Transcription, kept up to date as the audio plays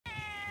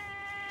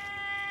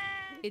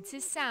It's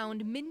a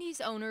sound Mindy's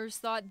owners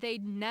thought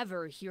they'd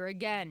never hear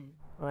again.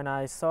 When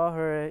I saw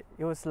her,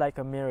 it was like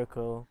a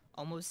miracle.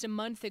 Almost a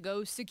month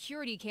ago,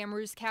 security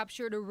cameras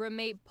captured a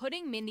roommate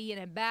putting Mindy in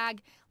a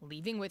bag,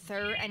 leaving with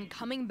her and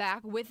coming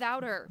back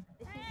without her.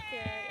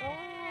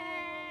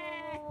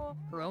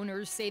 Her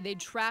owners say they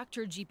tracked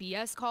her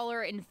GPS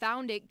collar and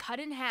found it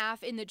cut in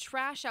half in the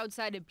trash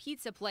outside a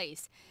pizza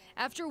place.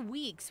 After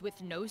weeks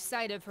with no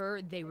sight of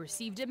her, they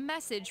received a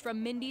message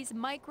from Mindy's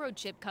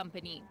microchip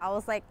company. I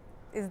was like,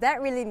 is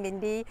that really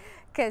Mindy?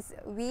 Because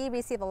we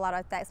receive a lot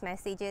of text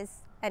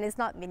messages and it's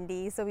not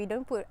Mindy, so we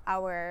don't put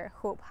our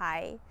hope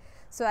high.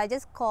 So I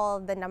just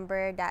called the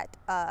number that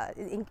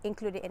is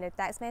included in the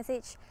text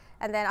message.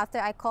 And then after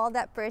I called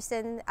that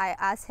person, I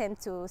asked him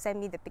to send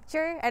me the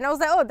picture. And I was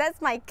like, oh,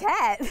 that's my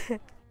cat.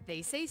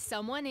 They say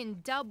someone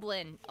in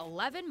Dublin,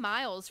 11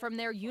 miles from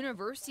their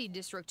university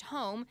district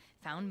home,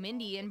 found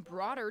Mindy and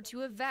brought her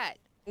to a vet.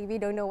 We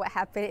don't know what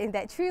happened in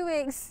that 3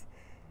 weeks.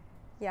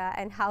 Yeah,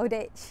 and how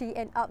did she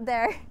end up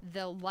there?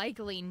 They'll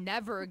likely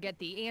never get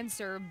the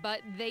answer,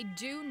 but they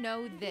do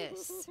know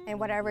this. And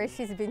whatever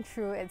she's been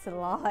through, it's a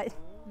lot.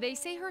 They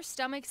say her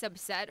stomach's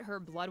upset, her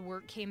blood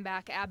work came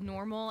back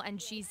abnormal,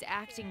 and she's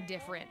acting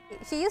different.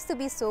 She used to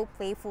be so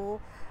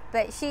playful,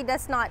 but she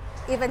does not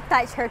even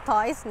touch her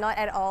toys, not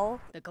at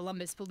all. The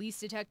Columbus police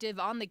detective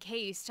on the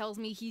case tells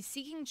me he's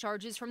seeking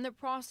charges from the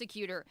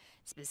prosecutor,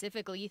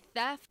 specifically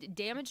theft,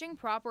 damaging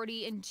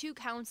property, and 2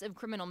 counts of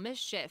criminal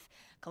mischief.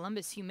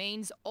 Columbus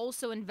Humane's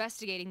also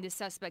investigating the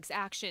suspect's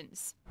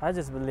actions. I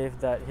just believe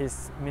that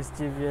his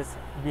mischievous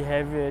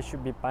behavior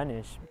should be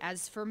punished.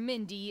 As for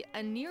Mindy,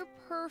 a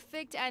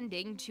near-perfect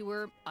ending to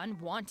her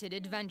unwanted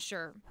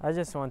adventure. I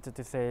just wanted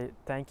to say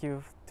thank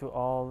you to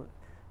all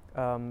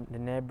the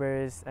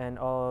neighbors and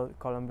all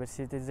Columbus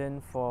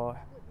citizens for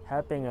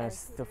helping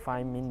us to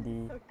find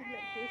Mindy.